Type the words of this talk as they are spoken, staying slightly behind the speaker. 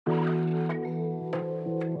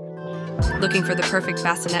Looking for the perfect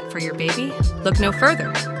bassinet for your baby? Look no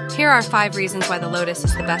further. Here are 5 reasons why the Lotus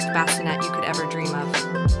is the best bassinet you could ever dream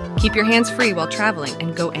of. Keep your hands free while traveling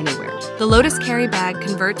and go anywhere. The Lotus carry bag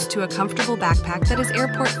converts to a comfortable backpack that is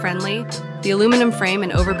airport friendly. The aluminum frame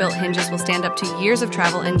and overbuilt hinges will stand up to years of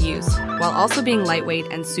travel and use, while also being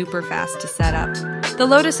lightweight and super fast to set up. The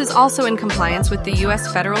Lotus is also in compliance with the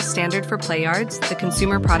U.S. Federal Standard for Play Yards, the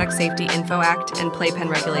Consumer Product Safety Info Act, and playpen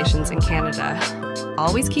regulations in Canada.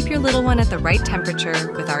 Always keep your little one at the right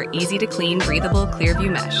temperature with our easy-to-clean, breathable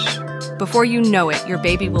Clearview mesh. Before you know it, your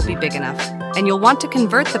baby will be big enough, and you'll want to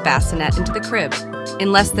convert the bassinet into the crib.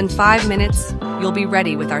 In less than 5 minutes, you'll be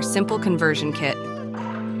ready with our simple conversion kit.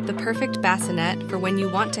 The perfect bassinet for when you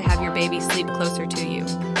want to have your baby sleep closer to you,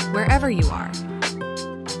 wherever you are.